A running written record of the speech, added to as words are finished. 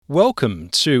Welcome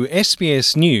to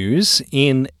SBS News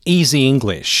in Easy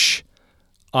English.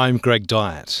 I'm Greg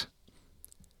Dyatt.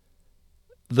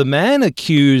 The man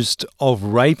accused of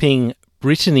raping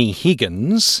Brittany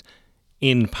Higgins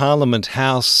in Parliament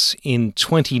House in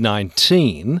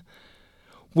 2019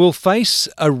 will face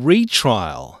a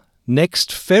retrial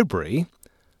next February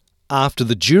after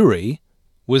the jury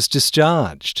was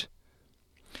discharged.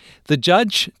 The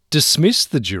judge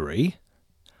dismissed the jury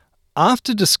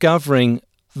after discovering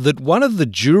that one of the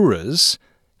jurors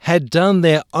had done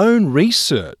their own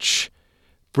research,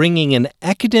 bringing an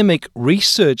academic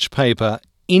research paper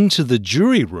into the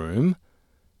jury room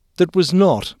that was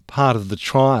not part of the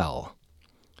trial.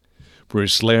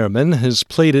 Bruce Lehrman has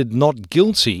pleaded not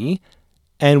guilty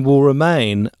and will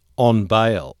remain on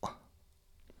bail.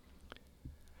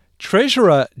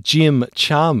 Treasurer Jim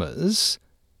Chalmers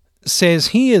says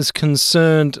he is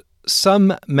concerned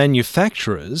some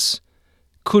manufacturers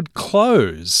could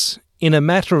close in a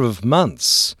matter of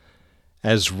months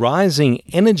as rising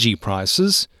energy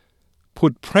prices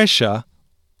put pressure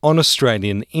on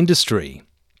Australian industry.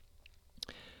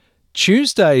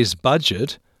 Tuesday's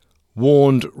budget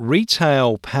warned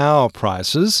retail power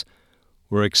prices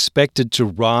were expected to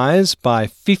rise by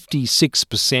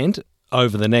 56%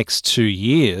 over the next 2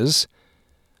 years,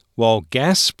 while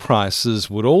gas prices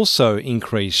would also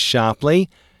increase sharply,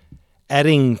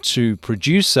 adding to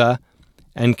producer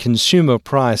and consumer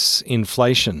price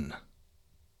inflation.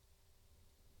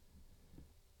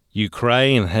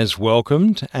 Ukraine has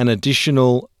welcomed an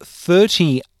additional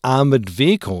 30 armoured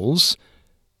vehicles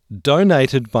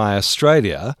donated by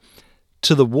Australia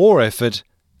to the war effort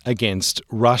against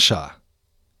Russia.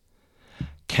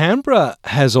 Canberra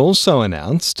has also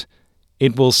announced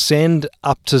it will send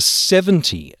up to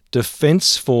 70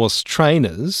 Defence Force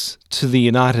trainers to the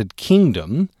United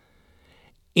Kingdom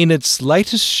in its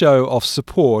latest show of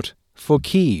support for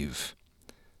Kyiv.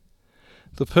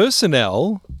 The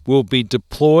personnel will be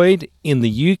deployed in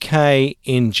the UK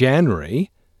in January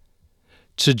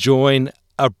to join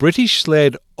a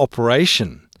British-led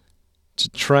operation to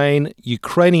train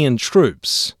Ukrainian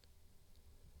troops,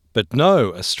 but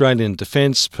no Australian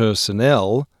defence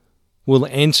personnel will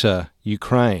enter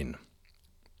Ukraine.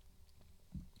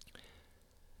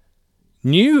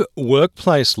 New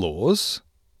workplace laws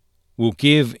will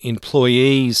give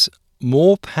employees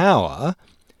more power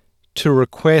to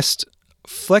request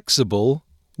flexible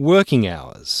working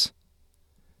hours.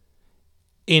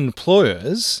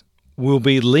 Employers will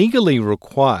be legally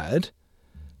required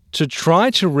to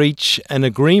try to reach an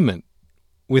agreement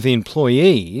with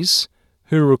employees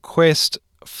who request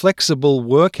flexible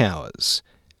work hours,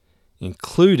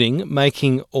 including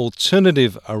making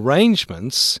alternative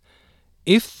arrangements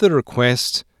if the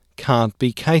request can't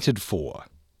be catered for.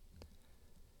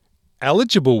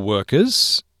 Eligible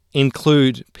workers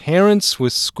include parents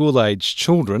with school-aged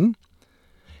children,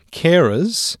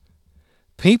 carers,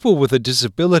 people with a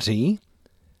disability,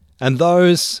 and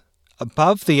those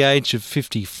above the age of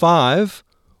 55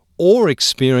 or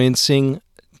experiencing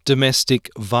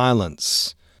domestic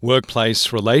violence.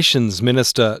 Workplace Relations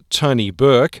Minister Tony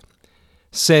Burke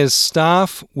says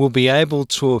staff will be able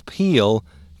to appeal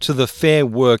to the Fair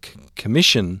Work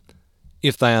Commission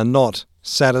if they are not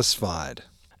satisfied.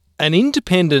 An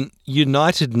independent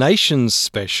United Nations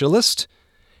specialist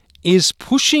is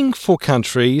pushing for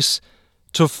countries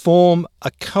to form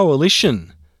a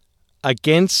coalition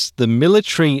against the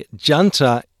military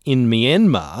junta in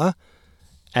Myanmar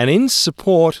and in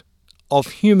support of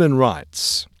human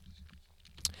rights.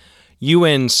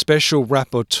 UN Special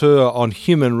Rapporteur on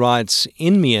Human Rights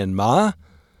in Myanmar,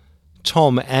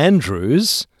 Tom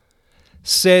Andrews,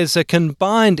 says a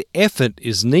combined effort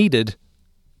is needed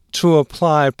to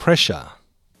apply pressure.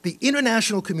 The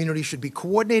international community should be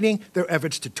coordinating their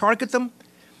efforts to target them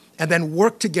and then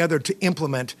work together to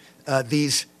implement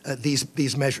these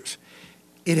measures.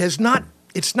 It's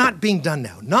not being done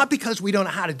now, not because we don't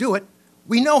know how to do it.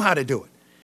 We know how to do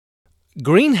it.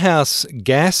 Greenhouse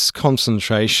gas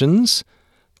concentrations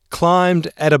climbed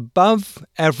at above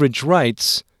average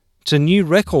rates to new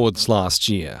records last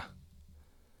year.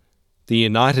 The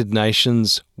United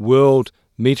Nations World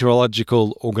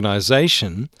Meteorological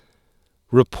Organization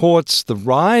reports the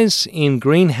rise in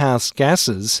greenhouse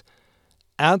gases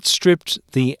outstripped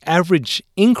the average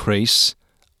increase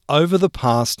over the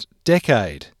past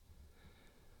decade.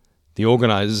 The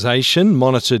organisation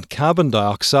monitored carbon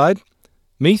dioxide,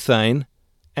 methane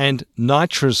and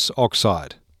nitrous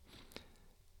oxide.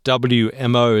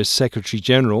 WMO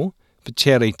Secretary-General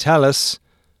Petteri Talas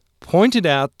pointed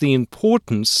out the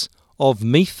importance of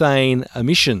methane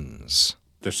emissions.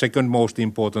 The second most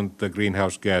important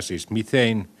greenhouse gas is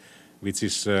methane, which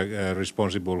is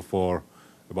responsible for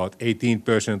about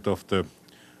 18%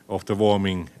 of the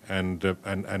warming,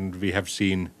 and we have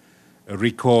seen a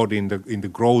record in the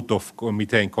growth of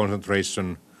methane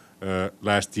concentration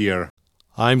last year.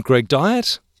 I'm Greg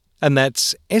Dyatt, and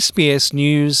that's SBS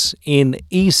News in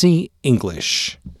Easy English.